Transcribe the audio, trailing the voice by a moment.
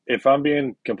if I'm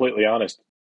being completely honest,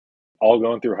 all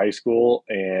going through high school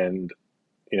and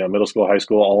middle school, high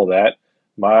school, all of that,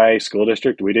 my school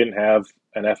district, we didn't have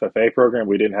an FFA program,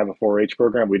 we didn't have a 4-H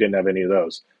program, we didn't have any of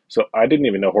those. So I didn't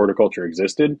even know horticulture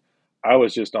existed. I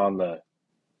was just on the,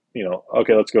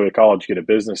 okay, let's go to college, get a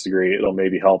business degree. It'll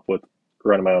maybe help with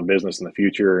running my own business in the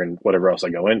future and whatever else I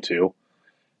go into.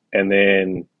 And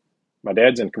then my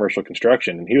dad's in commercial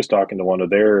construction, and he was talking to one of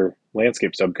their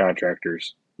landscape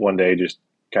subcontractors one day, just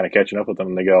kind of catching up with them.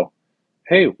 And they go,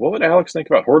 "Hey, what would Alex think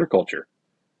about horticulture?"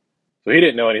 So he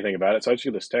didn't know anything about it. So I just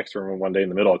get this text from him one day in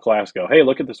the middle of class, go, "Hey,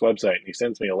 look at this website." And he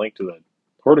sends me a link to the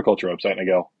horticulture website, and I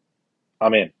go,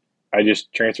 "I'm in." I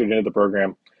just transferred into the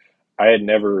program. I had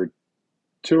never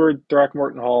toured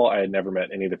Throckmorton Hall. I had never met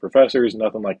any of the professors,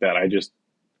 nothing like that. I just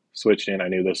switched in. I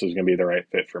knew this was going to be the right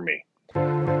fit for me.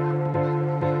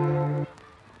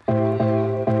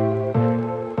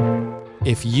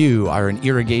 If you are an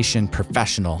irrigation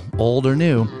professional, old or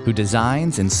new, who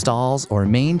designs, installs, or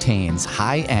maintains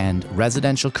high-end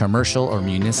residential, commercial, or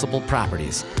municipal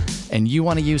properties, and you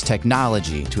want to use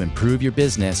technology to improve your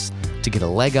business to get a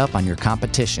leg up on your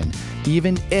competition,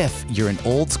 even if you're an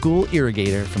old-school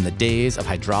irrigator from the days of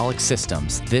hydraulic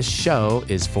systems, this show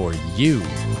is for you.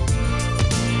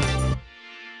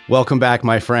 Welcome back,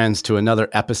 my friends, to another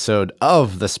episode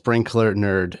of the Sprinkler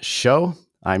Nerd Show.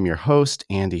 I'm your host,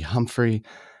 Andy Humphrey,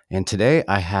 and today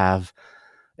I have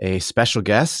a special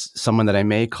guest, someone that I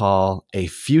may call a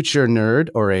future nerd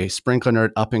or a sprinkler nerd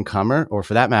up-and-comer, or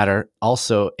for that matter,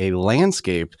 also a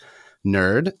landscape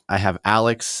nerd. I have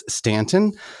Alex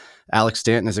Stanton. Alex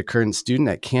Stanton is a current student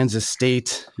at Kansas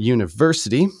State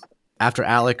University. After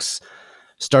Alex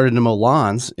started to mow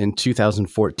lawns in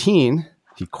 2014,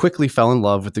 he quickly fell in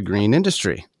love with the green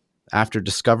industry. After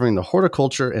discovering the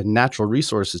Horticulture and Natural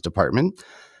Resources Department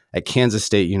at Kansas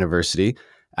State University,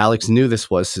 Alex knew this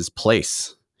was his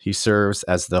place. He serves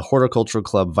as the Horticultural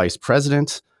Club Vice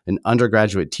President, an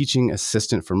undergraduate teaching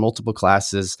assistant for multiple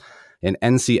classes, an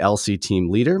NCLC team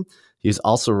leader. He's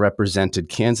also represented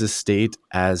Kansas State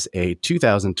as a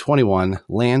 2021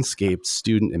 Landscape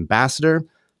Student Ambassador,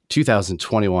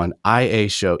 2021 IA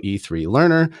Show E3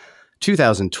 Learner,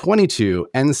 2022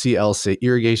 NCLC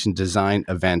Irrigation Design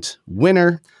Event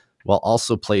winner, while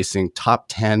also placing top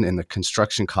 10 in the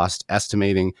construction cost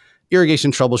estimating,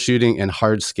 irrigation troubleshooting, and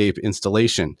hardscape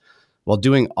installation. While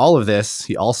doing all of this,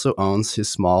 he also owns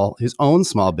his own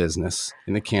small business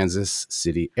in the Kansas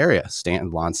City area,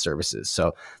 Stanton Lawn Services.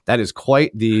 So that is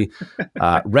quite the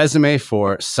resume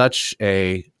for such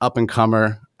a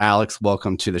up-and-comer. Alex,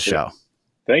 welcome to the show.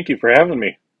 Thank you for having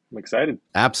me. I'm excited.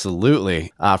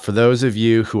 Absolutely. For those of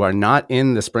you who are not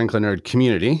in the Sprinkler Nerd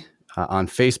community on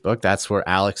Facebook, that's where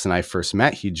Alex and I first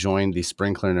met. He joined the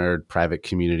Sprinkler Nerd private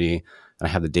community, and I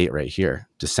have the date right here,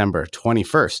 December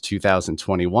 21st,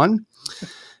 2021.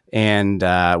 And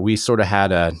we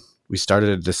started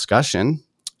a discussion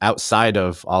outside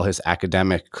of all his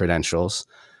academic credentials.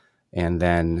 And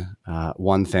then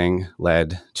one thing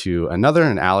led to another,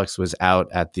 and Alex was out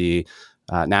at the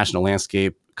National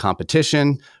Landscape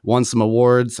competition, won some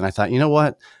awards, and I thought, you know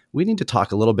what, we need to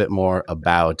talk a little bit more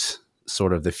about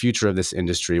sort of the future of this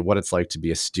industry, what it's like to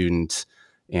be a student,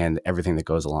 and everything that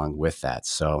goes along with that.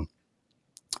 So,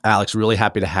 Alex, really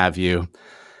happy to have you.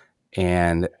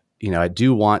 And, I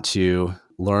do want to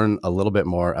learn a little bit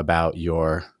more about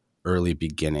your early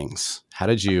beginnings. How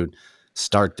did you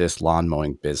start this lawn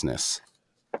mowing business?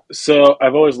 So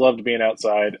I've always loved being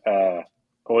outside,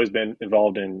 always been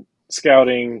involved in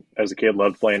scouting as a kid,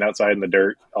 loved playing outside in the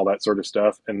dirt, all that sort of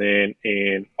stuff. And then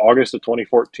in August of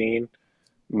 2014,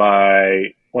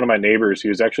 one of my neighbors, who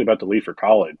was actually about to leave for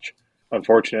college,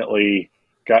 unfortunately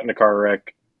got in a car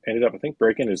wreck, ended up, I think,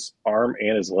 breaking his arm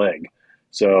and his leg.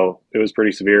 So it was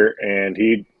pretty severe. And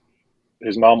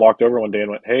his mom walked over one day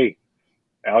and went, "Hey,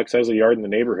 Alex has a yard in the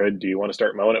neighborhood. Do you want to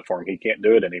start mowing it for him? He can't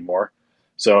do it anymore."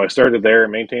 So I started there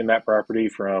and maintained that property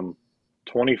from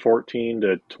 2014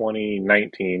 to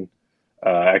 2019,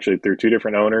 actually through two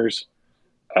different owners.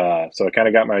 So I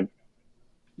kind of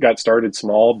got started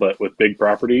small, but with big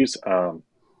properties. And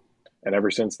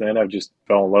ever since then, I've just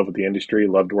fell in love with the industry,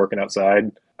 loved working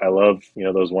outside. I love,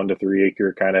 those 1 to 3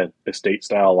 acre kind of estate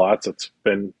style lots. It's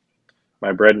been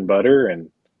my bread and butter. And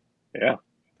yeah,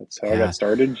 that's how I got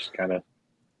started. Just kind of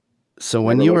So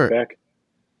when you were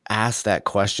asked that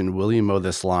question, will you mow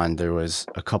this lawn? There was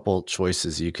a couple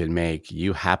choices you could make.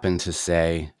 You happened to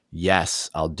say, yes,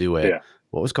 I'll do it. Yeah.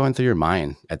 What was going through your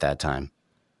mind at that time?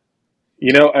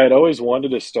 I had always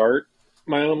wanted to start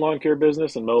my own lawn care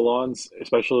business and mow lawns,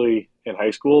 especially in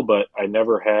high school, but I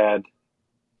never had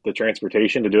the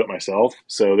transportation to do it myself.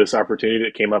 So this opportunity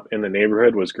that came up in the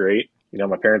neighborhood was great.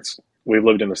 My parents we've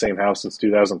lived in the same house since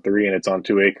 2003, and it's on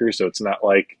 2 acres, so it's not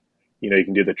like you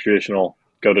can do the traditional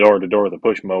go to door with a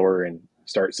push mower and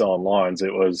start selling lawns.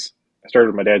 It was I started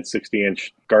with my dad's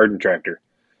 60-inch garden tractor,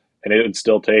 and it would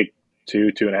still take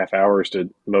 2.5 hours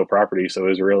to mow property. So it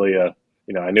was really I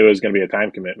knew it was going to be a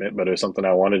time commitment, but it was something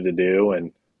I wanted to do,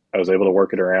 and I was able to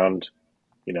work it around.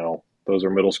 Those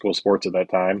were middle school sports at that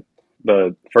time.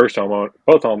 The first homeowner,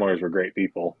 both homeowners were great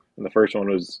people, and the first one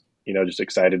was just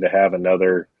excited to have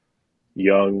another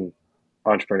young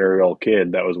entrepreneurial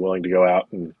kid that was willing to go out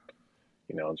and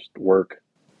just work.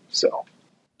 So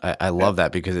I yeah, love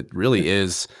that because it really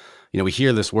is, we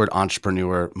hear this word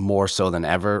entrepreneur more so than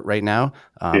ever right now.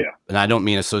 yeah, And I don't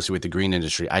mean associated with the green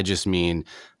industry. I just mean,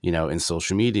 in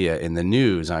social media, in the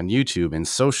news, on YouTube, in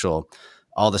social,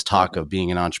 all this talk uh-huh. of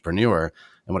being an entrepreneur.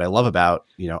 And what I love about,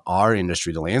 our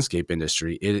industry, the landscape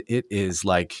industry, it is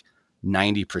like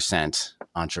 90%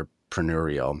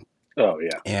 entrepreneurial. Oh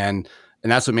yeah, And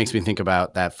that's what makes me think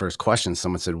about that first question.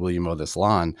 Someone said, "Will you mow this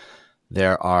lawn?"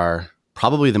 There are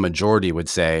probably the majority would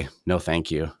say, "No,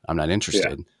 thank you. I'm not yeah,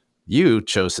 interested." You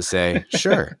chose to say,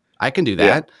 "Sure, I can do yeah.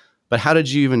 that." But how did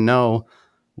you even know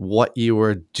what you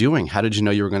were doing? How did you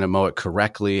know you were going to mow it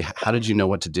correctly? How did you know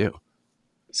what to do?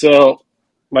 So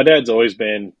my dad's always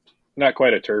been not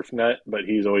quite a turf nut, but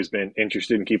he's always been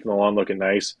interested in keeping the lawn looking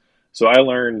nice. So I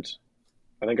learned.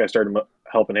 I think I started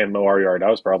helping him mow our yard. I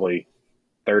was probably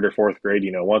third or fourth grade.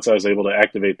 Once I was able to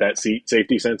activate that seat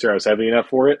safety sensor, I was heavy enough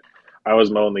for it. I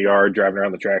was mowing the yard, driving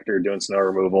around the tractor, doing snow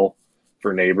removal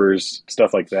for neighbors,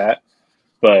 stuff like that.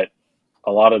 But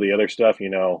a lot of the other stuff,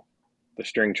 the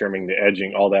string trimming, the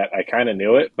edging, all that, I kind of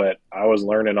knew it, but I was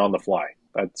learning on the fly.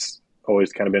 That's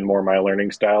always kind of been more my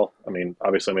learning style. I mean,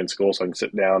 obviously I'm in school, so I can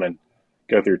sit down and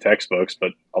go through textbooks,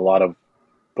 but a lot of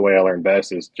the way I learn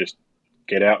best is just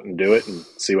get out and do it and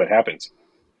see what happens.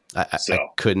 I So,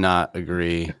 could not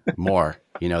agree more.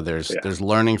 There's yeah,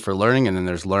 learning for learning, and then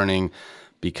there's learning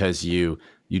because you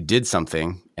did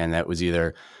something, and that was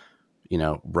either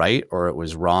right or it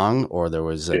was wrong or there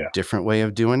was a yeah, different way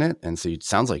of doing it. And so it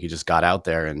sounds like you just got out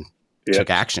there and yeah. took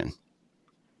action.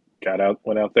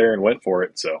 Went out there and went for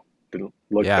it. So didn't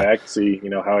look Yeah. back, see,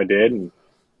 how I did, and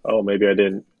oh, maybe I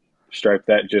didn't stripe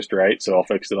that just right, so I'll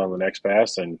fix it on the next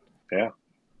pass, and yeah,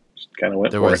 just kind of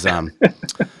went There for it. was,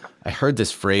 I heard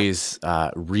this phrase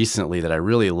recently that I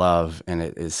really love, and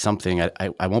it is something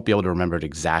I won't be able to remember it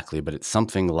exactly, but it's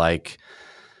something like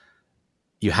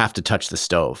you have to touch the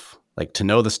stove. Like to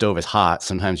know the stove is hot,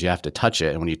 sometimes you have to touch it.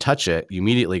 And when you touch it, you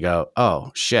immediately go,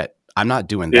 oh shit, I'm not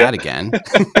doing Yeah, that again.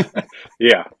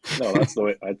 yeah. No, that's the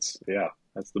way.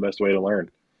 That's the best way to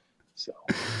learn. So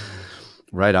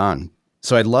Right on.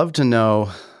 So I'd love to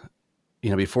know,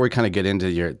 before we kind of get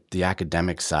into the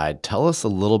academic side, tell us a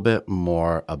little bit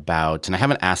more about, and I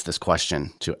haven't asked this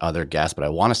question to other guests, but I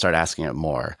want to start asking it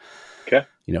more. okay,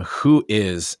 Who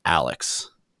is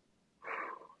Alex?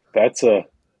 that's a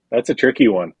that's a tricky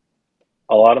one.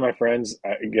 A lot of my friends,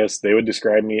 I guess, they would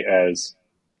describe me as,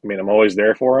 I mean, I'm always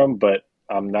there for them, but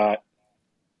I'm not.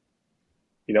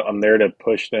 I'm there to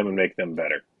push them and make them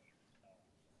better.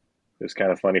 It was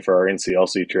kind of funny for our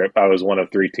NCLC trip. I was one of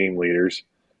three team leaders.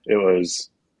 It was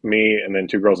me and then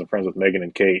two girls and friends with Megan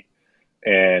and Kate.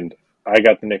 And I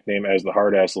got the nickname as the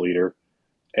hard ass leader,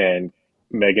 and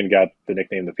Megan got the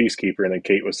nickname the peacekeeper, and then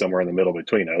Kate was somewhere in the middle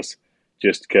between us,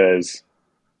 just because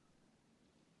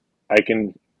I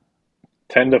can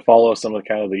tend to follow some of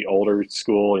kind of the older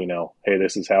school, hey,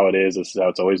 this is how it is, this is how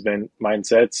it's always been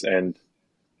mindsets, and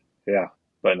yeah.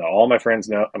 But no, all my friends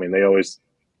know. I mean, they always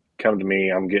come to me.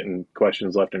 I'm getting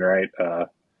questions left and right.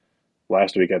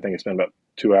 Last week, I think I spent about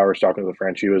 2 hours talking with a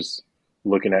friend. She was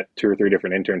looking at two or three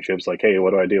different internships, like, hey, what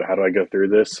do I do? How do I go through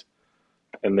this?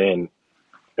 And then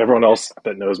everyone else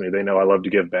that knows me, they know I love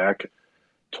to give back.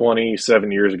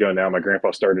 27 years ago now, my grandpa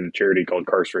started a charity called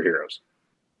Cars for Heroes.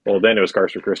 Well, then it was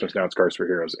Cars for Christmas. Now it's Cars for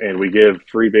Heroes. And we give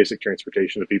free basic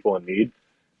transportation to people in need.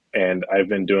 And I've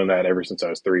been doing that ever since I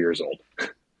was 3 years old.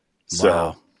 So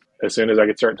Wow. as soon as I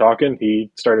could start talking,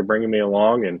 he started bringing me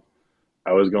along, and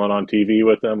I was going on TV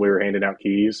with him. We were handing out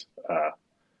keys.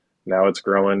 Now it's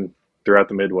growing throughout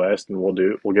the Midwest, and we'll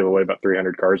give away about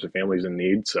 300 cars to families in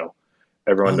need. So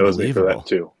everyone knows me for that Unbelievable.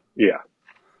 too. Yeah.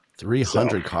 So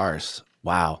 300 cars.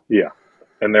 Wow. yeah,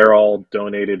 and they're all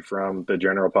donated from the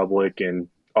general public and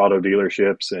auto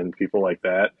dealerships and people like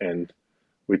that. And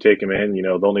we take them in.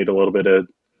 They'll need a little bit of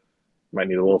might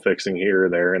need a little fixing here or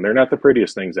there, and they're not the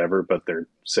prettiest things ever, but they're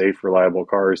safe, reliable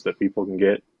cars that people can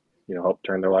get, help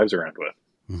turn their lives around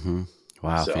with. hmm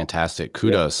Wow. So Fantastic. yeah,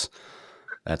 Kudos.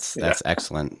 That's yeah.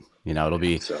 excellent. It'll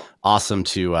be So awesome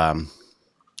to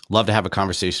love to have a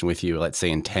conversation with you, let's say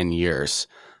in 10 years,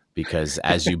 because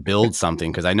as you build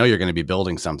something, because I know you're going to be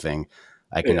building something,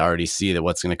 I can Yeah. already see that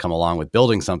what's going to come along with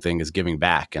building something is giving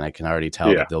back, and I can already tell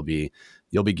Yeah. that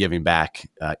you'll be giving back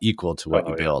equal to what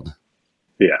you Oh yeah. build.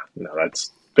 Yeah. No,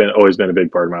 that's been always been a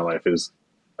big part of my life. Is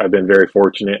I've been very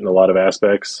fortunate in a lot of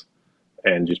aspects,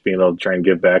 and just being able to try and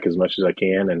give back as much as I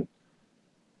can and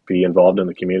be involved in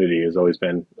the community has always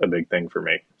been a big thing for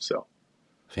me. So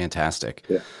Fantastic.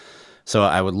 yeah. So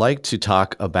I would like to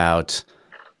talk about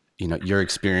your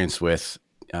experience with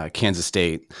Kansas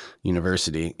State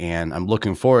University, and I'm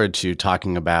looking forward to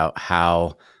talking about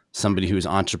how somebody who's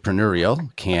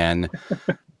entrepreneurial can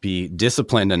be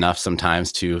disciplined enough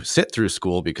sometimes to sit through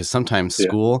school, because sometimes Yeah.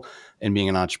 school and being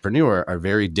an entrepreneur are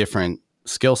very different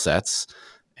skill sets.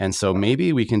 And so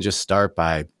maybe we can just start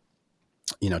by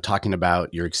talking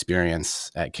about your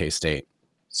experience at K-State.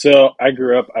 So I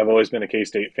grew up. I've always been a K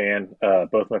State fan.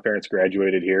 Both my parents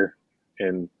graduated here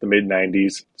in the mid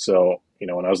 '90s. So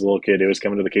when I was a little kid, it was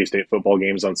coming to the K State football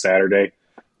games on Saturday.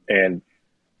 And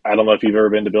I don't know if you've ever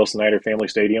been to Bill Snyder Family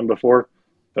Stadium before,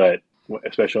 but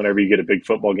especially whenever you get a big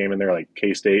football game in there, like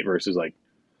K State versus like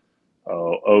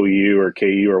OU or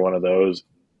KU or one of those,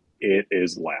 it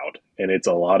is loud and it's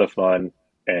a lot of fun.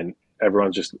 And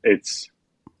everyone's just it's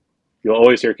you'll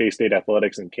always hear K State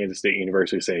athletics and Kansas State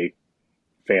University say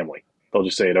family. They'll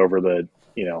just say it over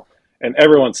and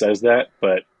everyone says that,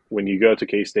 but when you go to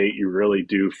K State, you really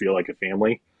do feel like a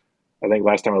family. I think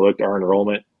last time I looked, our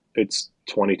enrollment it's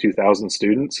 22,000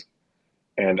 students,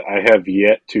 and I have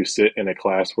yet to sit in a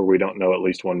class where we don't know at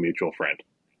least one mutual friend.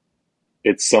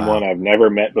 It's someone Wow. I've never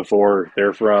met before.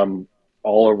 They're from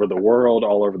all over the world,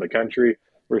 all over the country.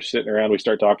 We're sitting around, we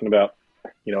start talking about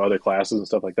other classes and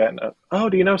stuff like that. And oh,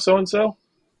 do you know so and so?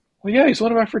 Well, yeah, he's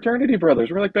one of my fraternity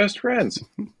brothers. We're like best friends.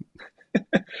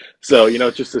 So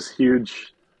it's just this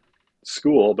huge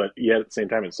school, but yet at the same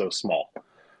time, it's so small.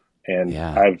 And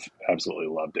Yeah. I've absolutely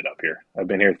loved it up here. I've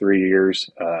been here 3 years.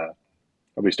 I'll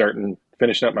be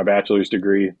finishing up my bachelor's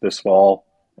degree this fall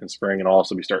and spring, and I'll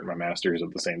also be starting my master's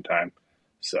at the same time.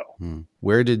 So,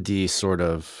 Where did the sort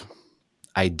of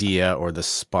idea or the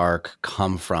spark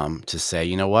come from to say,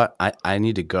 you know what, I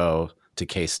need to go to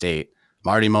K-State.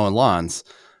 I'm already mowing lawns,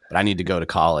 but I need to go to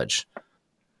college.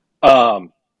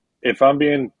 um, if I'm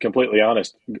being completely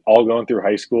honest, all going through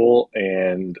high school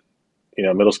and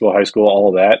middle school, high school, all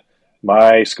of that,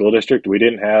 my school district, we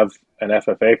didn't have an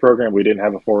FFA program, we didn't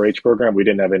have a 4-H program, we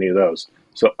didn't have any of those.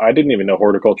 So I didn't even know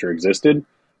horticulture existed.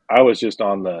 I was just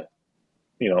on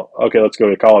okay, let's go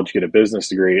to college, get a business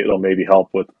degree. It'll maybe help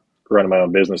with running my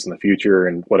own business in the future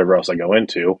and whatever else I go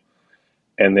into.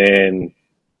 And then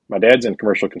my dad's in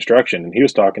commercial construction, and he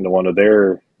was talking to one of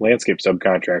their landscape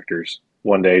subcontractors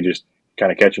one day, just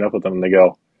kind of catching up with them. And they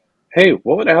go, "Hey,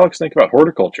 what would Alex think about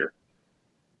horticulture?"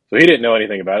 So he didn't know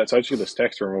anything about it. So I just get this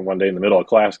text from him one day in the middle of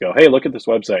class, go, "Hey, look at this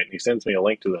website." And he sends me a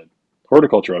link to the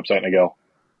horticulture website, and I go,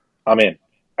 "I'm in."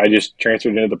 I just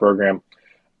transferred into the program.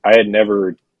 I had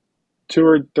never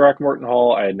toured Throckmorton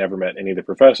Hall. I had never met any of the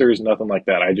professors, nothing like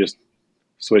that. I just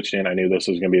switched in. I knew this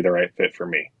was going to be the right fit for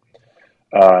me.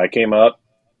 I came up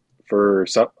for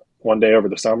one day over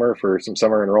the summer for some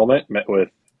summer enrollment, met with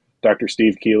Dr.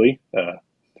 Steve Keeley,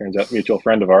 turns out mutual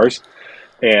friend of ours.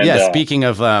 And Yeah, speaking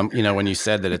of, when you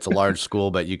said that it's a large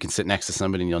school, but you can sit next to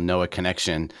somebody and you'll know a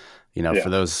connection.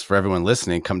 yeah, For everyone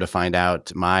listening, come to find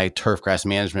out, my turfgrass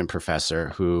management professor,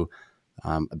 who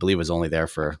I believe was only there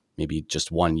for maybe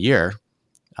just 1 year,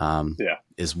 yeah,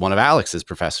 is one of Alex's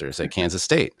professors at Kansas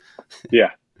State.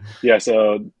 yeah, yeah.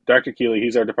 So Dr. Keeley,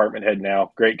 he's our department head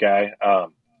now. Great guy.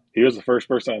 He was the first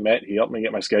person I met. He helped me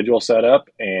get my schedule set up,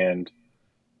 and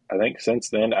I think since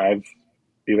then I've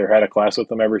either had a class with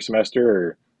him every semester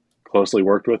or closely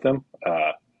worked with him.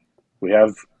 We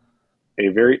have a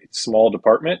very small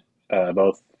department,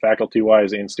 both faculty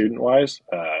wise and student wise.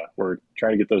 We're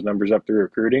trying to get those numbers up through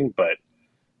recruiting, but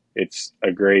it's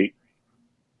a great,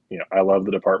 I love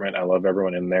the department. I love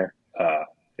everyone in there.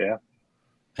 Yeah.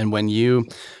 And when you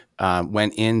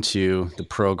went into the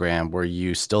program, were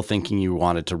you still thinking you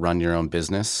wanted to run your own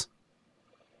business?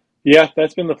 Yeah,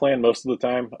 that's been the plan most of the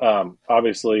time.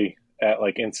 Obviously, at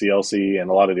like NCLC and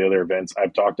a lot of the other events,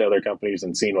 I've talked to other companies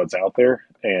and seen what's out there.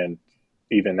 And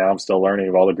even now, I'm still learning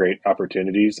of all the great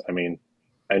opportunities. I mean,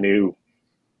 I knew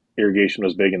irrigation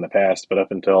was big in the past, but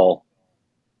up until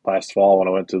last fall when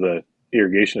I went to the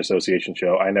Irrigation Association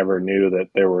show, I never knew that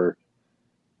there were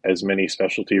as many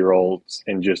specialty roles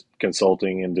in just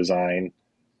consulting and design,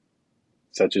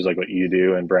 such as like what you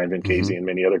do and Brian Van Mm-hmm. Casey and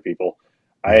many other people.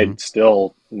 I Mm-hmm. had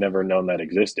still never known that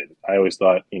existed. I always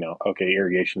thought, okay,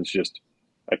 irrigation is just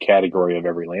a category of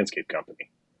every landscape company.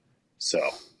 So,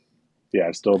 yeah,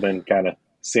 I've still been kind of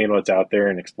seeing what's out there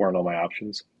and exploring all my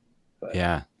options. But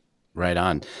Yeah. Right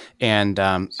on. And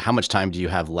how much time do you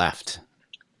have left?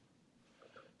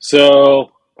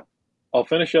 so I'll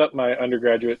finish up my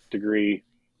undergraduate degree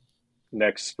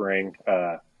next spring.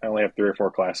 I only have 3 or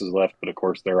 4 classes left, but of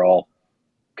course they're all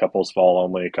couples fall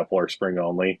only, a couple are spring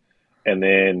only, and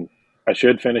then I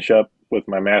should finish up with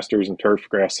my master's in turf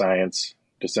grass science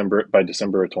December of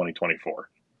 2024.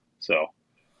 So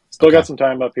still got Okay. some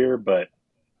time up here, but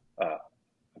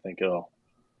I think it'll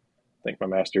I think my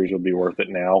master's will be worth it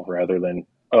now rather than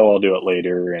I'll do it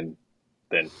later and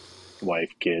then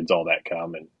wife, kids, all that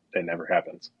come and it never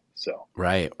happens. So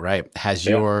Right, right. Has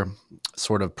yeah. your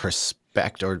sort of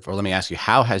perspective, or let me ask you,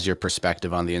 how has your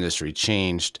perspective on the industry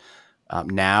changed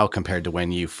now compared to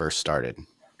when you first started?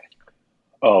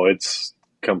 Oh, it's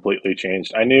completely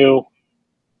changed. I knew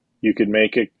you could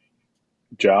make a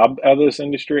job out of this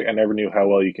industry. I never knew how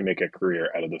well you can make a career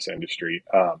out of this industry.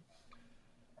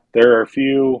 There are a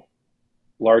few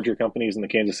larger companies in the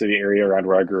Kansas City area around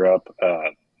where I grew up,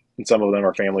 and some of them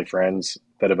are family friends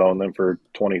that have owned them for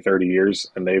 20, 30 years,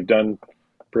 and they've done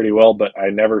pretty well. But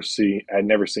I'd never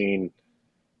seen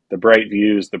the Bright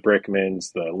Views, the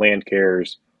Brickmans, the Land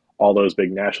Cares, all those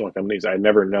big national companies. I'd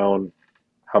never known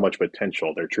how much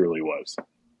potential there truly was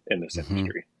in this Hmm.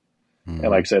 industry. And like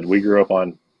Hmm. I said, I grew up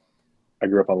on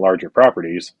larger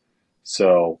properties,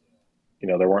 so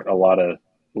there weren't a lot of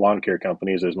lawn care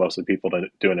companies. There's mostly people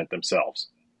doing it themselves,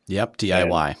 Yep, and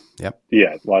DIY. Yep.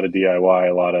 yeah, a lot of DIY,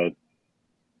 a lot of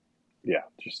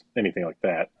just anything like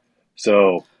that.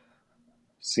 So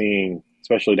seeing,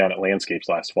 especially down at Landscapes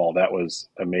last fall, that was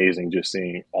amazing. Just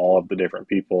seeing all of the different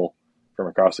people from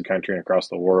across the country and across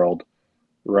the world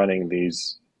running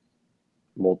these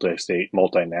multi-state,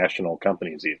 multinational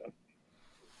companies, even.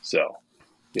 So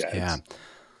yeah, Yeah. it's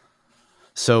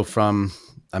So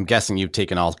I'm guessing you've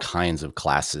taken all kinds of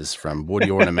classes from woody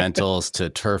ornamentals to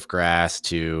turf grass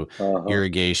to uh-huh.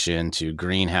 irrigation to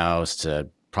greenhouse to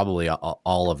probably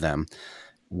all of them.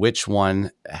 Which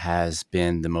one has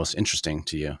been the most interesting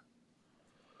to you?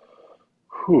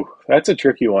 Whew, that's a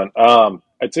tricky one.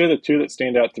 I'd say the two that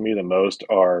stand out to me the most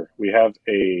are we have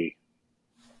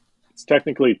it's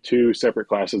technically two separate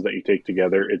classes that you take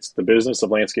together. It's the business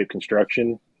of landscape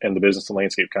construction and the business of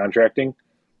landscape contracting.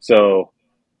 So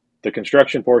the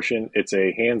construction portion, it's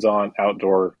a hands-on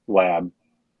outdoor lab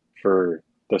for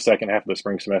the second half of the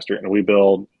spring semester, and we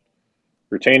build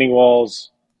retaining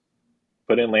walls,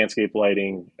 put in landscape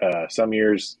lighting. Some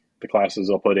years the classes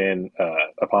will put in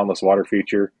a pondless water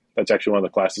feature. That's actually one of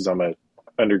the classes I'm a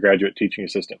undergraduate teaching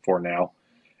assistant for now,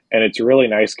 and it's really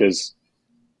nice because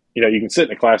you can sit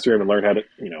in a classroom and learn how to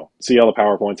see all the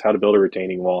PowerPoints, how to build a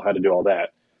retaining wall, how to do all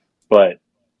that, but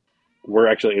we're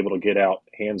actually able to get out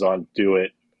hands on, do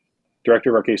it. Director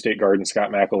of our K State Garden, Scott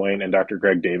McElwain, and Dr.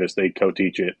 Greg Davis, they co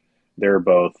teach it. They're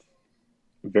both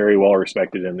very well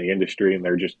respected in the industry and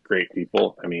they're just great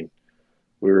people. I mean,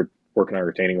 we were working on a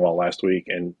retaining wall last week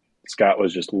and Scott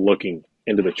was just looking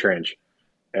into the trench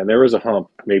and there was a hump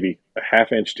maybe a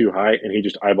half inch too high and he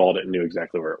just eyeballed it and knew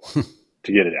exactly where it was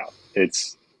to get it out.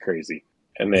 It's crazy.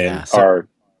 And then Yeah. So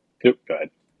go ahead.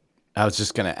 I was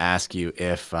just going to ask you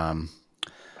if,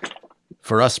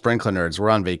 for us sprinkler nerds, we're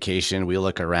on vacation. We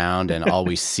look around and all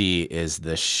we see is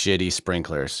the shitty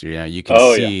sprinklers.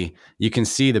 Oh yeah. You can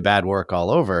see the bad work all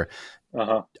over.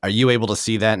 Uh-huh. Are you able to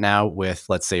see that now with,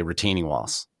 let's say, retaining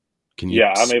walls? Can you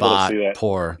Yeah, I'm able to spot see that.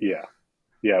 poor? Yeah.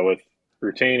 Yeah, with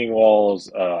retaining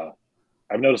walls,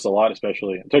 I've noticed a lot,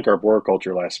 especially I took our borer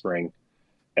culture last spring,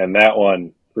 and that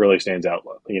one really stands out.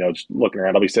 Just looking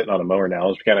around, I'll be sitting on a mower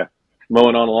now, just kind of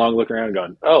mowing on along, looking around, and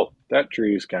going, "Oh, that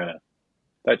tree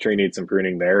needs some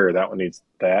pruning there, or that one needs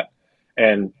that."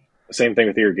 And same thing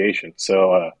with irrigation.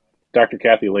 So, Dr.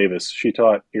 Kathy Lavis, she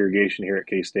taught irrigation here at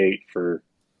K State for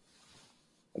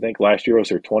I think last year was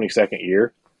her 22nd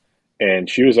year, and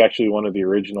she was actually one of the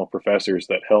original professors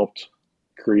that helped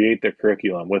create the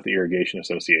curriculum with the Irrigation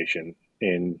Association.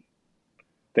 I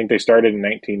think they started in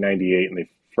 1998 and they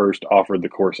first offered the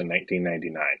course in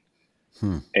 1999.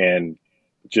 Hmm. And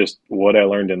just what I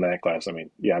learned in that class, I mean,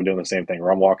 yeah, I'm doing the same thing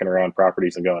where I'm walking around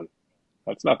properties and going,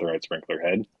 that's not the right sprinkler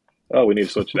head. Oh, we need to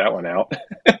switch that one out.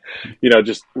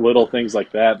 Just little things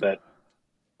like that that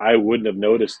I wouldn't have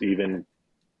noticed even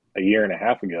a year and a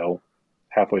half ago,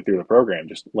 halfway through the program,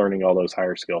 just learning all those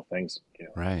higher skill things.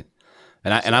 Right.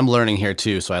 And I'm So, learning here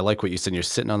too. So I like what you said. You're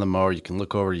sitting on the mower. You can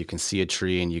look over. You can see a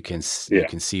tree, and you yeah.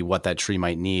 can see what that tree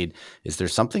might need. Is there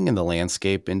something in the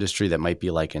landscape industry that might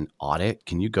be like an audit?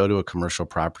 Can you go to a commercial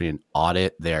property and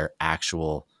audit their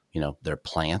actual, their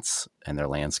plants and their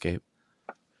landscape?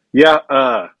 Yeah,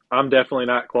 I'm definitely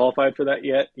not qualified for that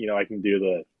yet. I can do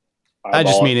the I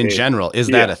just eyeball mean it. in Okay, general. Is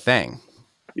that yeah, a thing?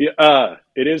 Yeah,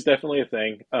 it is definitely a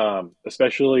thing,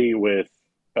 especially with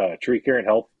tree care and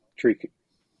health, tree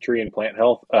tree and plant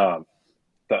health. The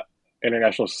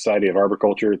International Society of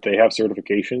Arboriculture, they have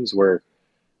certifications where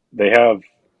they have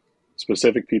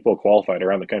specific people qualified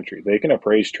around the country. They can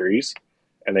appraise trees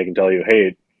and they can tell you,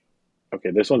 hey,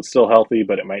 okay, this one's still healthy,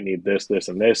 but it might need this, this,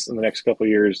 and this in the next couple of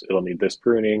years. It'll need this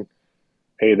pruning.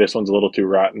 Hey, this one's a little too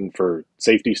rotten for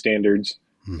safety standards.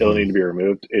 It'll need Hmm. to be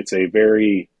removed. It's a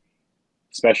very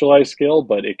specialized skill,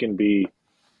 but it can be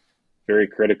very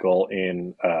critical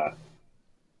in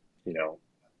you know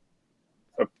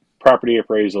property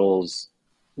appraisals,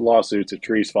 lawsuits if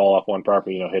trees fall off one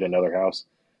property, hit another house,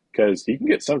 because you can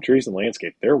get some trees in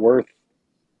landscape. They're worth,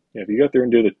 if you go through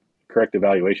and do the correct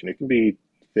evaluation, it can be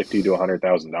fifty to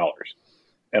 $100,000.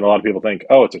 And a lot of people think,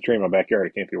 oh, it's a tree in my backyard,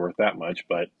 it can't be worth that much.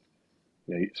 But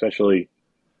especially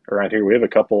around here, we have a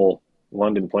couple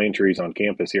London plane trees on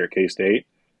campus here at K State.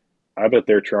 I bet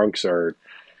their trunks are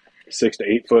 6 to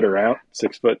 8 foot around,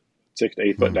 6 foot, 6 to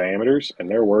 8 foot Hmm. diameters, and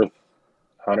they're worth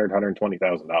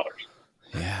 $120,000.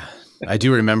 Yeah. I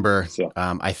do remember, So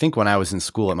I think when I was in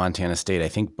school at Montana State, I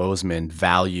think Bozeman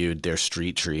valued their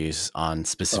street trees on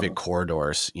specific uh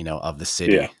corridors, of the yeah,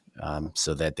 city,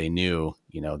 so that they knew,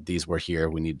 these were here.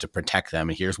 We need to protect them,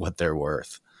 and here's what they're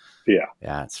worth. yeah,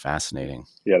 Yeah, it's fascinating.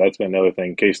 yeah. That's been another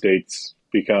thing. K State's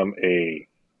become a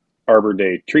Arbor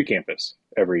Day tree campus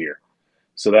every year.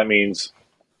 So that means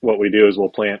what we do is we'll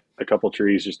plant a couple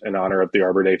trees just in honor of the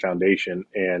Arbor Day Foundation.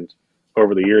 And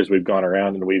over the years, we've gone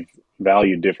around and we've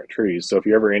valued different trees. So if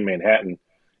you're ever in Manhattan,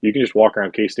 you can just walk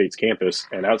around K State's campus,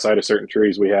 and outside of certain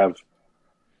trees, we have,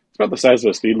 it's about the size of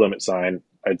a speed limit sign.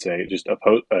 I'd say just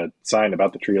a sign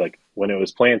about the tree, like when it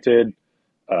was planted,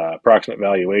 approximate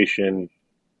valuation,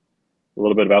 a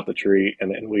little bit about the tree,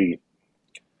 and then we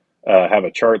have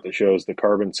a chart that shows the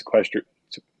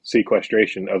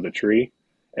sequestration of the tree,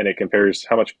 and it compares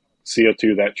how much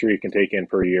CO2 that tree can take in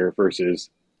per year versus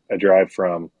a drive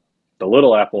from the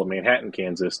Little Apple of Manhattan,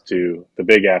 Kansas to the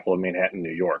Big Apple of Manhattan, New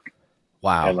York, and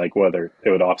Wow. like whether it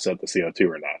would offset the CO2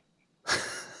 or not.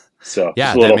 So just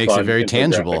Yeah, a that little makes it fun very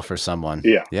tangible infographic. for someone.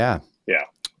 Yeah, Yeah. yeah.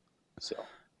 So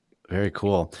Very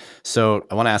cool. So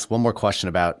I want to ask one more question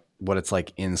about what it's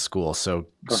like in school. So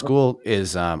uh-huh. school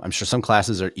is, I'm sure some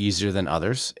classes are easier than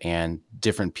others, and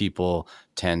different people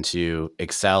tend to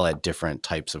excel at different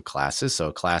types of classes. So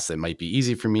a class that might be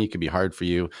easy for me could be hard for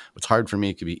you. What's hard for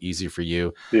me could be easy for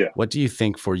you. Yeah. What do you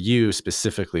think for you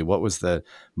specifically? What was the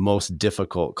most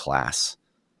difficult class?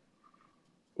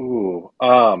 Ooh.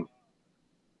 If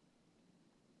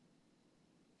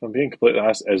I'm being completely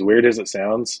honest, as weird as it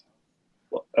sounds,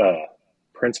 uh,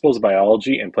 principles of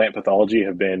biology and plant pathology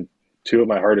have been two of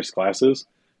my hardest classes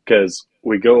because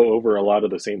we go over a lot of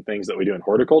the same things that we do in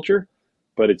horticulture,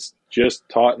 but it's just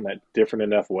taught in that different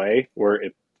enough way where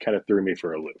it kind of threw me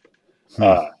for a loop. Hmm.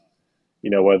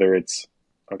 Uh, whether it's,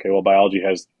 okay, well, biology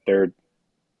has their,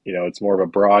 it's more of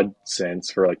a broad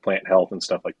sense for like plant health and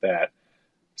stuff like that.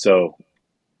 So,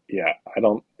 yeah,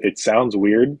 it sounds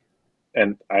weird.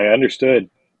 And I understood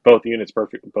both units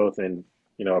perfect, both in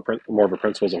more of a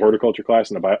principles of horticulture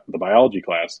class and the biology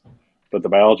class, but the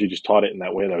biology just taught it in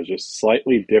that way that was just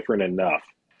slightly different enough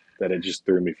that it just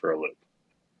threw me for a loop.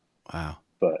 Wow.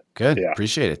 But Good. yeah,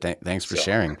 Appreciate it. Thanks for so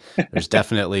sharing. There's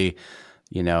definitely,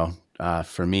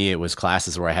 for me, it was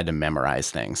classes where I had to memorize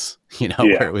things, yeah,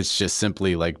 where it was just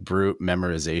simply like brute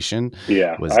memorization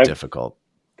yeah, was I've difficult.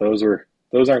 those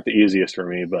aren't the easiest for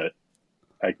me, but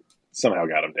I somehow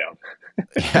got them down.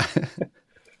 Yeah.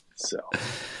 So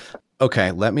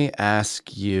Okay. Let me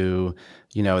ask you,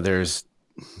 there's,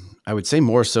 I would say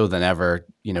more so than ever,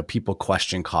 people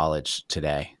question college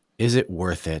today. Is it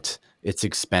worth it? It's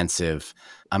expensive.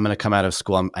 I'm going to come out of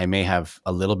school. I may have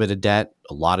a little bit of debt,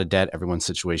 a lot of debt. Everyone's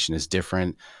situation is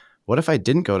different. What if I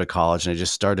didn't go to college and I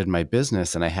just started my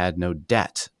business and I had no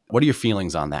debt? What are your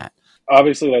feelings on that?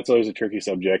 obviously, that's always a tricky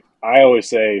subject. I always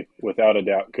say, without a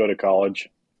doubt, go to college.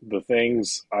 The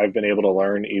things I've been able to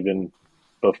learn, even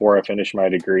before I finish my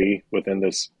degree within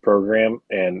this program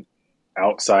and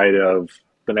outside of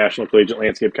the National Collegiate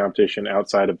Landscape Competition,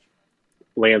 outside of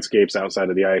landscapes, outside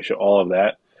of the ISHA, all of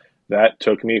that, that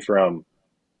took me from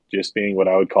just being what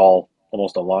I would call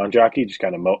almost a lawn jockey, just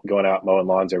kind of going out mowing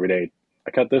lawns every day.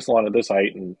 I cut this lawn at this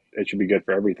height and it should be good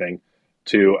for everything.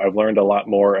 To I've learned a lot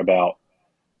more about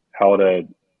how to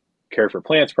care for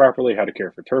plants properly, how to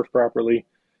care for turf properly.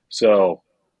 So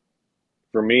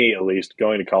for me, at least,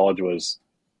 going to college was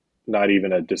not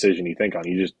even a decision you think on.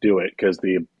 You just do it because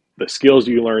the skills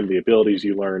you learn, the abilities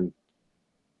you learn,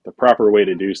 the proper way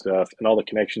to do stuff, and all the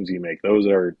connections you make, those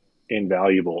are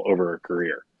invaluable over a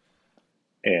career,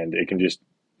 and it can just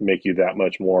make you that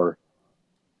much more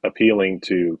appealing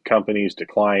to companies, to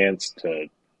clients, to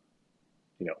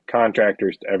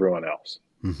contractors, to everyone else.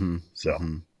 Mm-hmm. So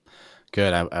Mm-hmm.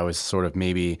 Good. I was sort of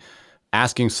maybe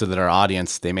asking so that our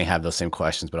audience, they may have those same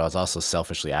questions, but I was also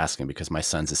selfishly asking because my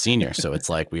son's a senior. So it's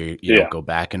like we, yeah, go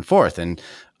back and forth. And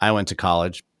I went to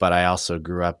college, but I also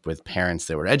grew up with parents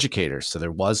that were educators.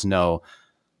 So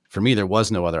for me, there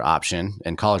was no other option,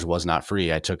 and college was not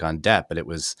free. I took on debt, but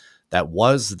that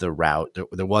was the route.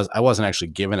 I wasn't actually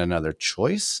given another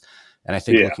choice. And I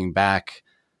think yeah, looking back,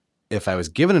 if I was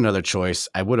given another choice,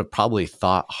 I would have probably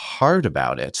thought hard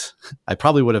about it. I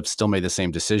probably would have still made the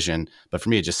same decision, but for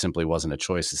me, it just simply wasn't a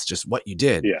choice. It's just what you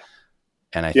did. yeah,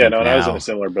 And I yeah. think No, and I was in a now,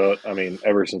 similar boat. I mean,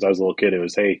 ever since I was a little kid, it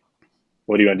was, hey,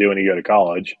 what do you want to do when you go to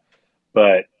college?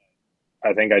 But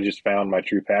I think I just found my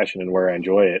true passion and where I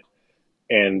enjoy it.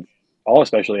 And I'll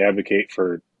especially advocate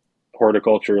for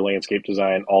horticulture, landscape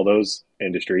design, all those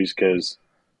industries because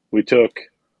we took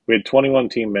we had 21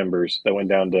 team members that went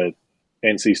down to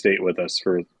NC State with us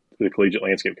for the collegiate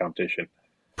landscape competition.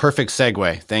 perfect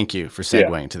segue. Thank you for Yeah,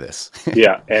 segueing to this.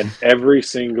 yeah, and every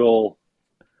single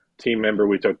team member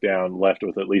we took down left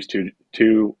with at least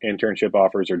two internship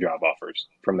offers or job offers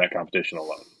from that competition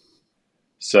alone.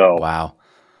 So Wow.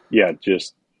 yeah,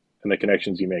 just and the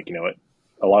connections you make,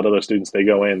 a lot of those students they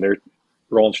go in, they're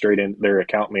rolling straight in, they're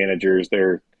account managers,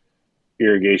 they're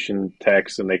irrigation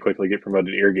techs, and they quickly get promoted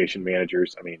to irrigation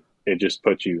managers. I mean, it just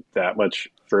puts you that much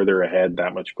further ahead,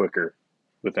 that much quicker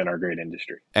within our great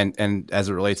industry. And as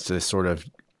it relates to this sort of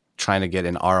trying to get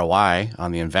an ROI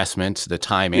on the investment, the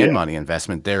time and Yeah. money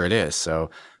investment, there it is.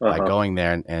 So Uh by huh. going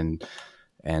there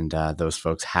and those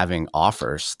folks having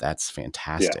offers, that's Yeah.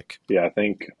 fantastic. Yeah. I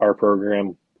think our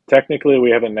program, technically,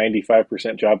 we have a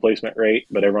 95% job placement rate,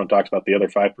 but everyone talks about the other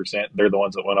 5%. They're the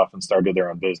ones that went off and started their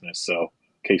own business. So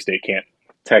K State can't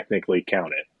technically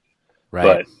count it.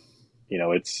 Right. But,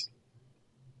 it's,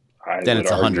 I Then would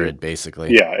it's a argue, hundred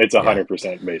basically. yeah, it's Yeah.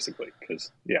 100% basically.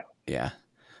 Because, yeah. Yeah.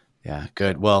 Yeah, So,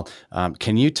 good. Well,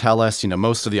 can you tell us,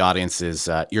 most of the audience is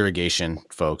irrigation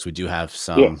folks. We do have yeah.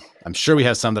 some, I'm sure we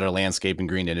have some that are landscape and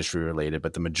green industry related,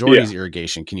 but the majority Yeah. is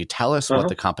irrigation. Can you tell us Uh what huh.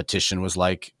 the competition was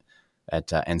like at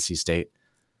NC State?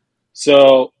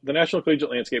 So the National Collegiate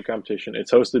Landscape Competition,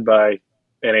 it's hosted by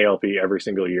NALP every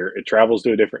single year. It travels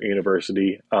to a different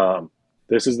university.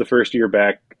 This is the first year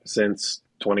back since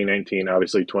 2019.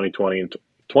 Obviously, 2020 and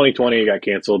 2020 got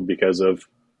canceled because of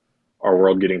our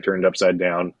world getting turned upside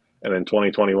down. And then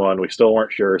 2021, we still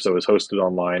weren't sure, so it was hosted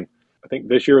online. I think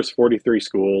this year was 43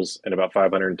 schools and about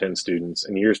 510 students.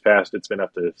 In years past, it's been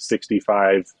up to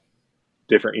 65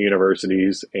 different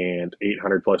universities and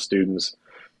 800 plus students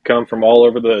come from all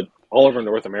over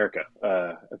North America.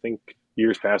 I think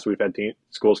years past we've had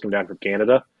schools come down from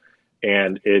Canada,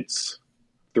 and it's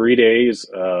 3 days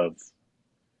of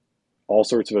all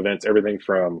sorts of events, everything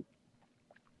from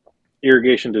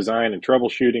irrigation design and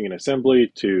troubleshooting and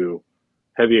assembly to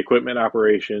heavy equipment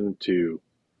operation to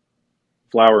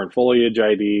flower and foliage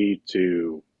ID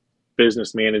to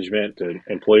business management to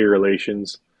employee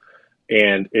relations.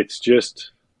 And it's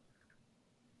just,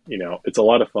 it's a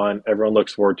lot of fun. Everyone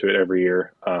looks forward to it every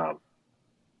year.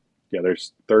 Yeah,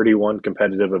 there's 31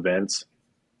 competitive events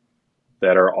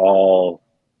that are all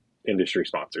industry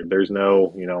sponsored. There's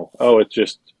no, oh, it's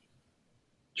just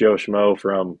Joe Schmo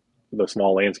from the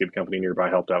small landscape company nearby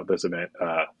helped out with this event.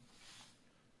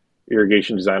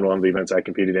 Irrigation design, one of the events I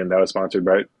competed in, that was sponsored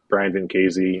by Brian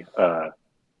Vincasey.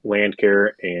 Land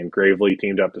Care and Gravely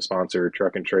teamed up to sponsor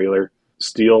Truck and Trailer.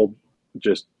 Steel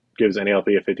just gives NALP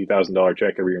a $50,000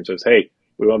 check every year and says, hey,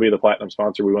 we want to be the platinum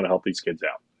sponsor. We want to help these kids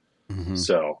out. Mm-hmm.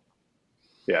 So,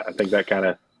 yeah, I think that kind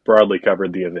of broadly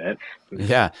covered the event.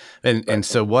 Yeah. And But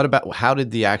so how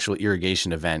did the actual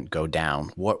irrigation event go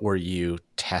down? What were you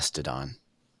tested on?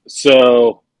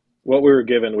 so, what we were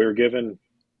given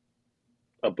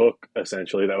a book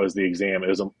essentially that was the exam. It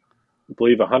was, I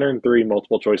believe, 103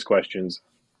 multiple choice questions,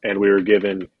 and we were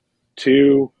given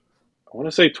two, I want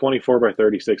to say 24 by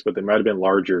 36, but they might have been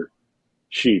larger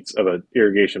sheets of an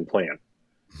irrigation plan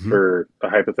Mm-hmm. for a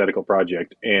hypothetical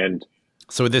project. And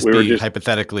So would this we were be just,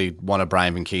 hypothetically one of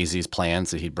Brian Vincasey's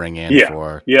plans that he'd bring in yeah,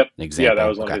 for yep, an yeah, that example?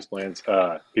 was one of Okay. his plans.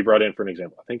 He brought in for an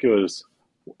example. I think it was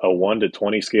a 1 to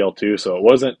 20 scale too. So it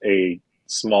wasn't a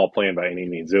small plan by any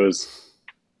means. It was,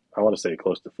 I want to say,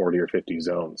 close to 40 or 50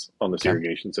 zones on this Okay.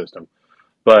 irrigation system.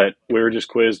 But we were just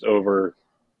quizzed over,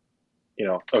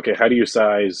 okay, how do you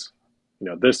size,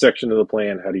 this section of the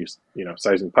plan? How do you,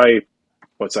 size and pipe?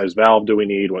 What size valve do we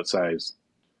need? What's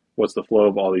the flow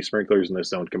of all these sprinklers in this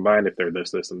zone combined if they're this,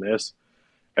 this, and this?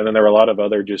 And then there were a lot of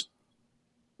other just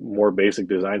more basic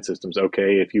design systems.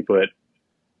 Okay, if you put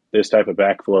this type of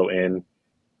backflow in,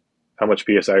 how much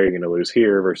PSI are you going to lose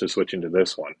here versus switching to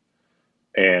this one?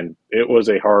 And it was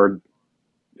a hard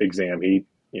exam. He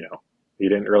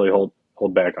didn't really hold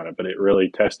back on it, but it really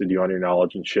tested you on your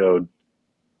knowledge and showed,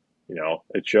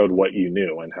 it showed what you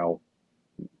knew and how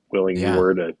willing you Yeah.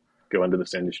 were to go into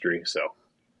this industry. So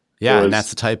it Yeah. And that's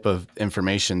was, the type of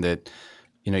information that,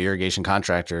 irrigation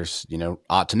contractors,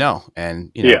 ought to know.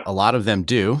 And, yeah, a lot of them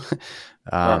do.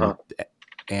 uh huh, Um,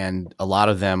 and a lot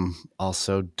of them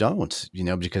also don't,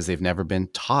 because they've never been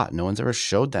taught. No one's ever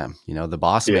showed them. The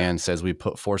boss yeah, man says we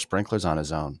put 4 sprinklers on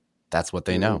his own. That's what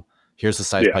they hmm, know. Here's the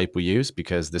size yeah, pipe we use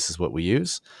because this is what we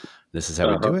use. This is how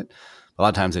we uh do huh, it. A lot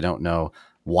of times they don't know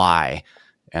why.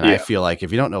 And I yeah, feel like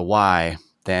if you don't know why,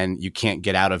 then you can't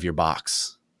get out of your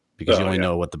box because you oh only yeah,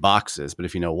 know what the box is. But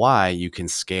if you know why, you can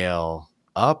scale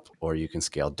up or you can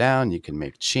scale down. You can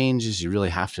make changes. You really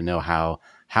have to know how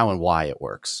and why it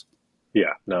works.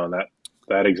 yeah. No, and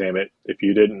that exam, if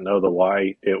you didn't know the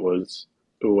why, it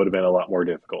would have been a lot more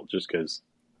difficult just because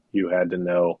you had to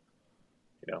know,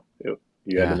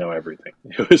 you had to Yeah. know everything.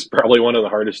 It was probably one of the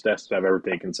hardest tests I've ever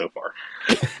taken so far.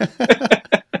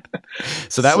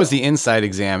 So that was So the inside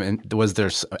exam. And was there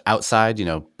outside,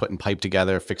 putting pipe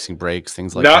together, fixing brakes,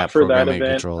 things like not that, for that programming a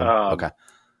event. controller? Okay.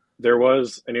 There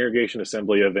was an irrigation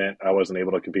assembly event. I wasn't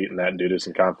able to compete in that due to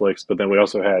some conflicts. But then we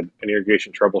also had an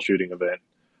irrigation troubleshooting event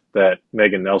that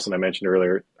Megan Nelson I mentioned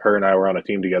earlier. Her and I were on a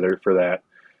team together for that.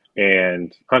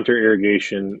 And Hunter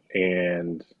Irrigation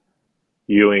and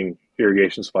Ewing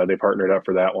Irrigation Supply, they partnered up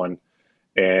for that one.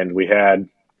 And we had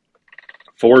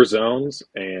 4 zones,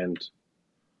 and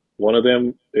one of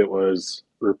them, it was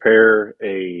repair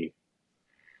a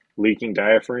leaking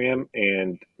diaphragm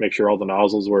and make sure all the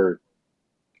nozzles were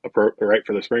right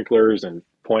for the sprinklers and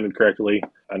pointed correctly.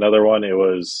 Another one, it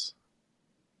was,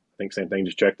 I think, same thing,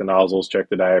 just check the nozzles, check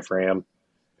the diaphragm.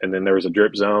 And then there was a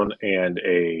drip zone and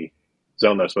a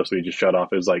zone that was supposed to be just shut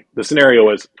off. It was like the scenario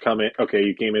was okay,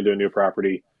 you came into a new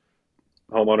property,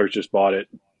 homeowners just bought it,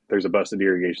 there's a busted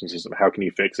irrigation system. How can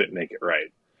you fix it and make it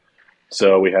right?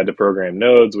 So we had to program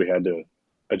nodes, we had to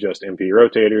adjust MP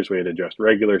rotators, we had to adjust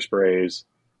regular sprays,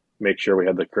 make sure we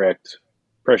had the correct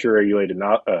pressure regulated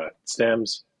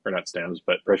stems, or not stems,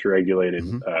 but pressure regulated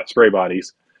Mm-hmm. spray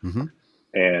bodies, Mm-hmm.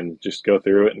 and just go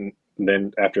through it. And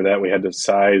then after that, we had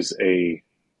to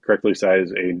correctly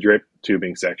size a drip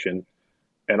tubing section.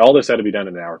 And all this had to be done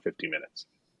in an hour, 15 minutes.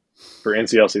 For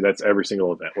NCLC, that's every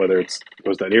single event, whether it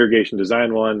was that irrigation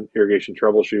design one, irrigation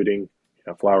troubleshooting,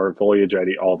 flower and foliage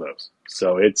ID, all those.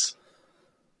 So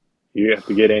you have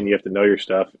to get in, you have to know your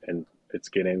stuff, and it's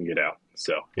get in, get out.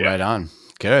 So yeah, Right on.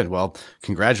 Good. Well,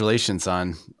 congratulations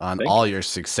on thank all you, your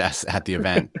success at the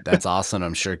event. That's awesome.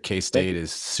 I'm sure K thank State you.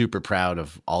 is super proud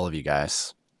of all of you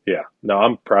guys. Yeah, no,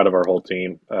 I'm proud of our whole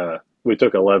team. We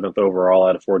took 11th overall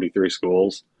out of 43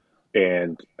 schools,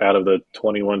 and out of the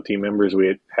 21 team members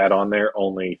we had on there,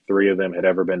 only 3 of them had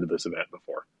ever been to this event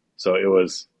before. So it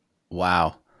was,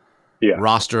 Wow. yeah,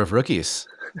 Roster of rookies.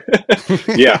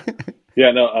 yeah,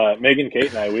 yeah. No, Megan, Kate,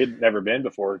 and I, we had never been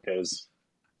before because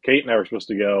Kate and I were supposed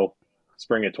to go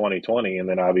spring of 2020, and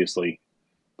then obviously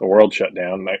the world shut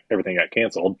down, everything got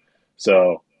canceled.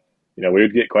 So we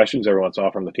would get questions every once in a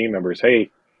while from the team members. Hey,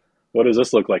 what does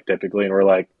this look like typically? And we're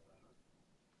like,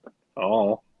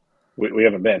 oh, we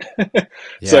haven't been.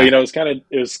 So Yeah.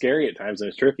 it was scary at times and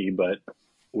it's tricky, but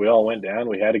we all went down.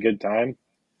 We had a good time.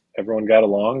 Everyone got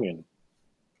along, and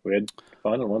we had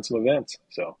fun and won some events.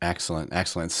 So Excellent.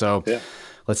 Excellent. So yeah,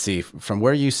 let's see, from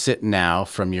where you sit now,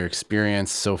 from your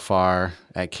experience so far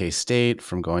at K State,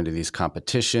 from going to these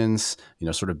competitions,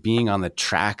 sort of being on the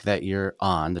track that you're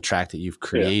on, the track that you've yeah,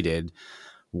 created,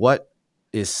 what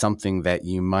is something that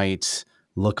you might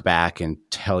look back and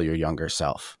tell your younger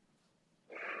self?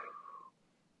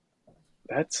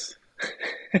 that's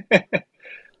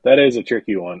that is a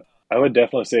tricky one. I would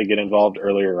definitely say get involved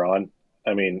earlier on.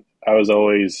 I mean, I was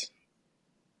always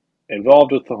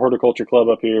involved with the horticulture club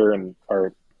up here and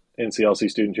our NCLC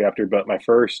student chapter, but my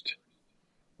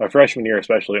freshman year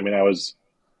especially, I mean, I was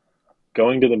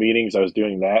going to the meetings, I was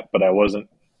doing that, but I wasn't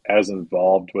as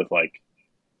involved with like,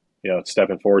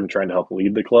 stepping forward and trying to help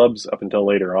lead the clubs up until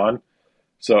later on.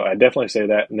 So I definitely say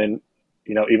that. And then,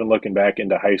 even looking back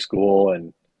into high school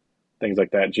and things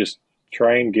like that, just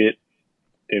try and get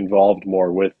involved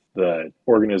more with the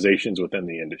organizations within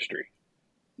the industry,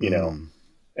 you know, Mm,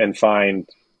 and find,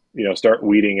 start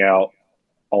weeding out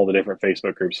all the different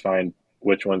Facebook groups, find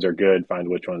which ones are good, find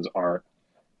which ones aren't,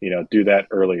 do that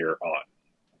earlier on.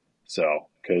 So,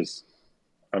 because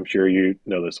I'm sure you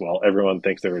know this well, everyone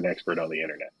thinks they're an expert on the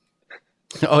internet.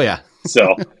 oh, yeah. So,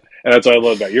 and that's what I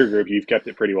love about your group. You've kept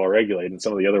it pretty well regulated. And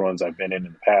some of the other ones I've been in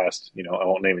the past, I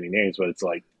won't name any names, but it's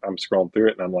like I'm scrolling through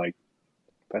it and I'm like,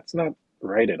 that's not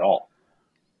right at all.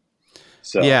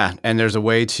 So Yeah, and there's a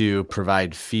way to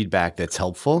provide feedback that's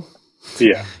helpful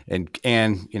yeah, and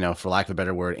for lack of a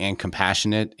better word, and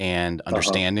compassionate and uh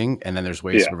huh, understanding. And then there's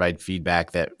ways to yeah, provide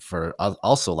feedback that, for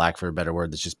also lack for a better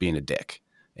word, that's just being a dick.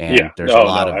 yeah. And there's a No,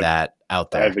 lot no, of that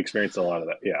out I've there. experienced a lot of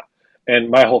that. Yeah, and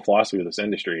my whole philosophy of this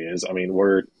industry is, I mean,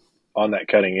 we're on that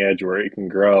cutting edge where it can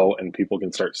grow and people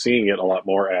can start seeing it a lot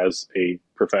more as a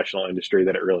professional industry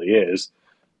that it really is.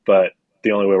 But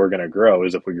the only way we're going to grow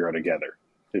is if we grow together.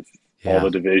 If all Yeah.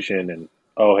 the division and,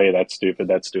 oh hey, that's stupid,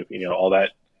 all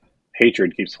that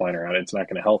hatred keeps flying around, it's not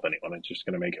going to help anyone. It's just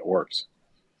going to make it worse.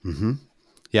 Hmm.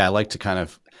 Yeah, I like to kind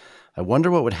of, I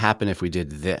wonder what would happen if we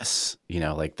did this.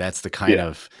 Like that's the kind Yeah,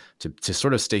 of, to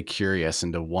sort of stay curious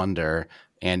and to wonder.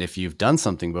 And if you've done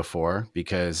something before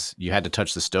because you had to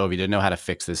touch the stove, you didn't know how to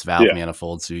fix this valve yeah,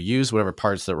 manifold, so you use whatever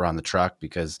parts that were on the truck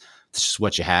because it's just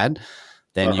what you had,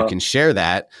 then uh you huh, can share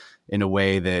that in a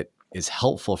way that is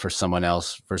helpful for someone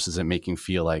else versus it making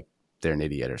feel like they're an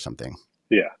idiot or something.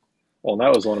 yeah. Well, and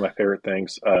that was one of my favorite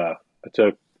things. I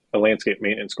took a landscape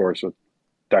maintenance course with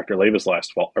Dr. Levis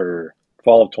last fall or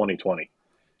fall of 2020,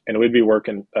 and we'd be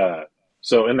working.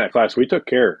 So in that class, we took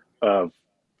care of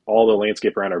all the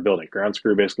landscape around our building. Grounds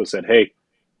crew basically said, "Hey,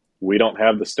 we don't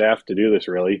have the staff to do this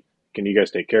really. Can you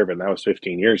guys take care of it?" And that was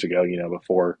 15 years ago,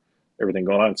 before everything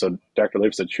going on. So Dr.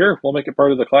 Leaf said, "Sure, we'll make it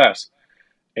part of the class."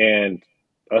 And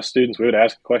us students, we would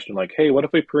ask a question like, "Hey, what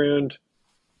if we pruned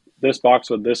this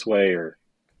boxwood this way or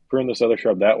pruned this other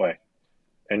shrub that way?"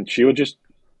 And she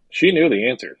knew the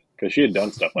answer because she had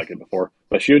done stuff like it before.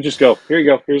 But she would just go, "Here you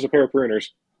go. Here's a pair of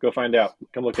pruners. Go find out.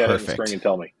 Come look at it in the spring Perfect. and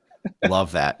tell me."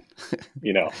 Love that.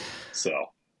 You know. So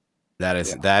That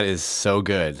is yeah, that is so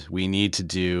good. We need to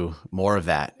do more of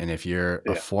that. And if you're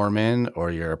a yeah, foreman or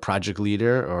you're a project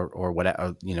leader or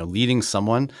whatever, leading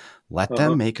someone, let uh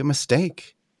huh, them make a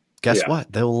mistake. Guess yeah,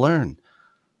 what? They will learn.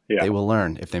 yeah, They will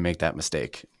learn if they make that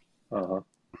mistake. uh huh.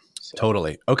 So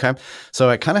Totally. Okay. So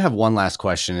I kind of have one last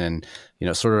question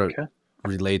and sort of okay,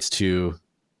 relates to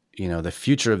the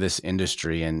future of this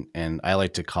industry and I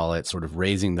like to call it sort of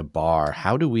raising the bar.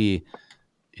 How do we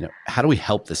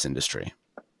help this industry?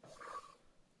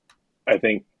 I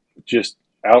think just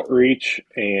outreach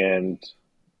and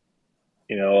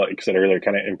like I said earlier,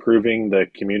 kind of improving the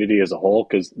community as a whole.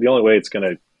 Because the only way it's going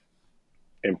to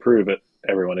improve it,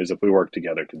 everyone, is if we work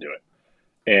together to do it.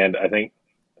 And I think,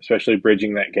 especially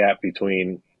bridging that gap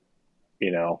between,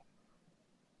 you know,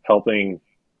 helping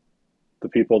the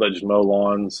people that just mow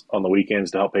lawns on the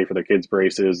weekends to help pay for their kids'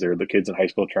 braces, or the kids in high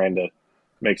school trying to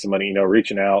make some money,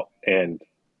 reaching out and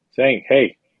saying,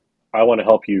 "Hey, I want to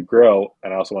help you grow,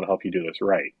 and I also want to help you do this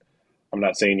right." I'm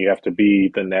not saying you have to be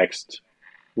the next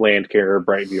Land Care or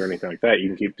Brightview or anything like that. You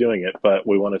can keep doing it, but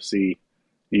we want to see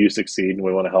you succeed, and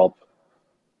we want to help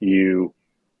you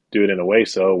do it in a way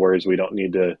whereas we don't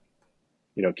need to,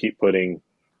 keep putting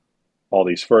all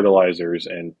these fertilizers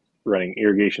and running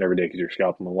irrigation every day because you're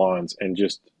scalping the lawns, and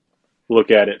just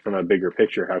look at it from a bigger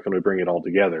picture. How can we bring it all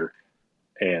together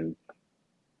and,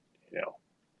 you know,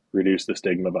 reduce the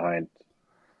stigma behind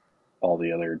all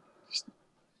the other,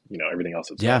 everything else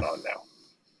that's Yeah. going on now?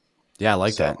 Yeah, I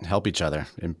like So, that. Help each other.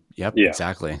 And yep, yeah,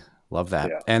 exactly. Love that.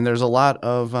 yeah, And there's a lot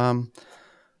of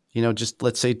just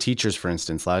let's say teachers, for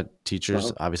instance. A lot of teachers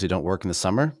uh-huh, obviously don't work in the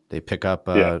summer. They pick up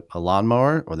yeah, a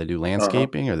lawnmower or they do uh-huh,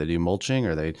 landscaping or they do mulching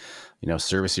or they,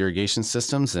 service irrigation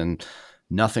systems and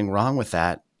nothing wrong with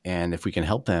that. And if we can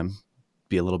help them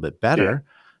be a little bit yeah, better,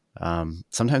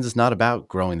 sometimes it's not about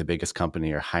growing the biggest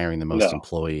company or hiring the most no,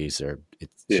 employees or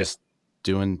it's yeah. just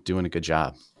doing a good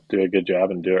job. Do a good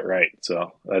job and do it right.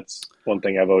 So that's one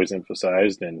thing I've always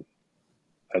emphasized, and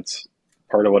that's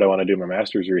part of what I want to do my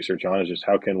master's research on, is just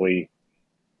how can we,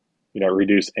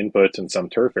 reduce inputs in some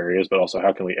turf areas, but also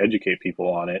how can we educate people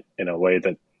on it in a way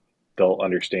that they'll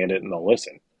understand it and they'll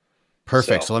listen.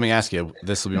 Perfect. So So let me ask you,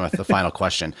 this will be the final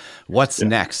question. What's yeah.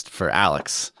 next for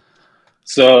Alex?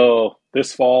 So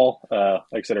this fall, like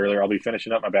I said earlier, I'll be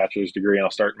finishing up my bachelor's degree and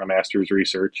I'll start my master's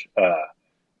research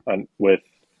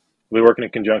we're working in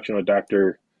conjunction with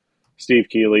Dr. Steve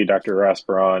Keeley, Dr. Ross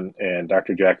Braun, and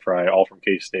Dr. Jack Fry, all from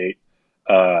K State.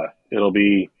 It'll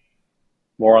be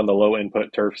more on the low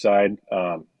input turf side.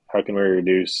 How can we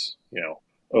reduce,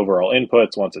 overall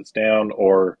inputs once it's down,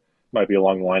 or might be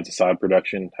along the lines of sod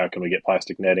production? How can we get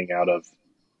plastic netting out of,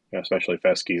 especially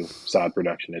fescue sod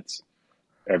production? It's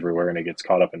everywhere and it gets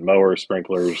caught up in mowers,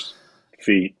 sprinklers,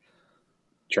 feet,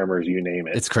 trimmers, you name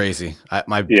it. It's crazy.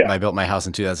 I Yeah, built my house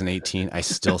in 2018. I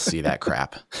still see that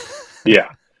crap. yeah.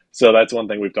 So that's one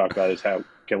thing we've talked about, is how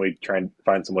can we try and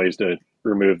find some ways to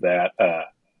remove that.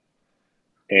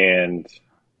 And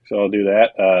so I'll do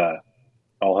that.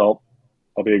 I'll help.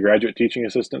 I'll be a graduate teaching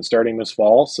assistant starting this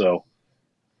fall, so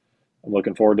I'm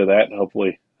looking forward to that and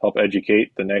hopefully help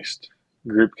educate the next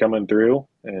group coming through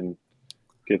and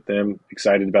get them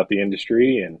excited about the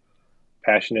industry and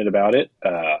passionate about it.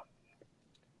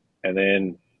 And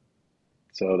then,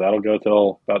 so that'll go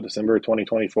till about December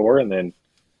 2024. And then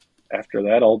after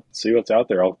that, I'll see what's out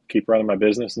there. I'll keep running my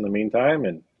business in the meantime,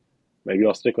 and maybe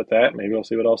I'll stick with that. Maybe I'll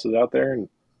see what else is out there and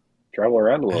travel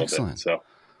around a little bit. Excellent. So,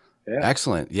 yeah.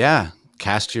 Excellent. Yeah.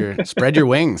 Spread your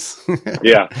wings.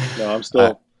 Yeah. No, I'm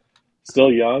uh,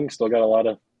 still young, still got a lot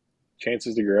of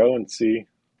chances to grow and see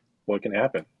what can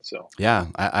happen. So, yeah,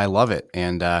 I love it,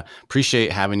 and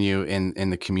appreciate having you in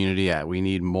the community. We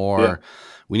need yeah. more.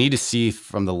 We need to see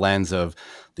from the lens of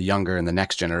the younger and the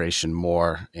next generation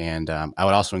more. And I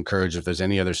would also encourage, if there's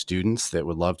any other students that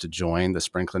would love to join the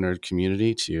Sprinkler Nerd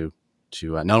community, to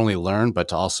not only learn but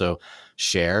to also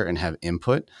share and have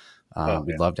input. Oh,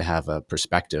 We'd yeah. love to have a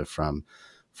perspective from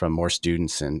more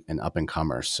students and up and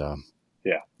comers. So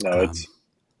Yeah. No, um,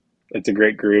 it's a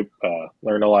great group.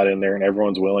 Learn a lot in there, and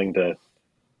everyone's willing to,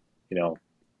 you know,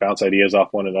 bounce ideas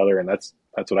off one another. And that's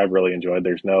what I've really enjoyed.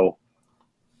 There's no,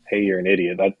 hey, you're an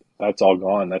idiot. That's all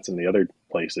gone. That's in the other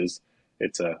places.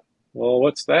 It's a, well,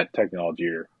 what's that technology?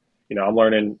 Or, I'm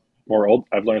learning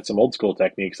I've learned some old school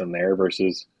techniques in there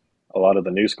versus a lot of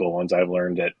the new school ones I've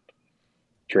learned at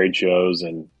trade shows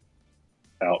and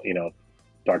out,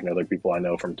 talking to other people I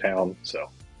know from town. So,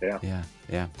 yeah. yeah,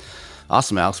 yeah.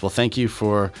 Awesome, Alex. Well, thank you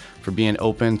for being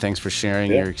open. Thanks for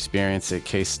sharing Yeah. your experience at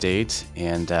K-State,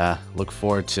 and look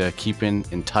forward to keeping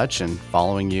in touch and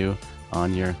following you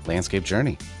on your landscape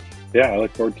journey. Yeah. I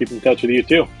look forward to keeping in touch with you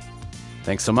too.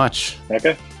 Thanks so much.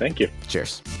 Okay. Thank you.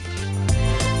 Cheers.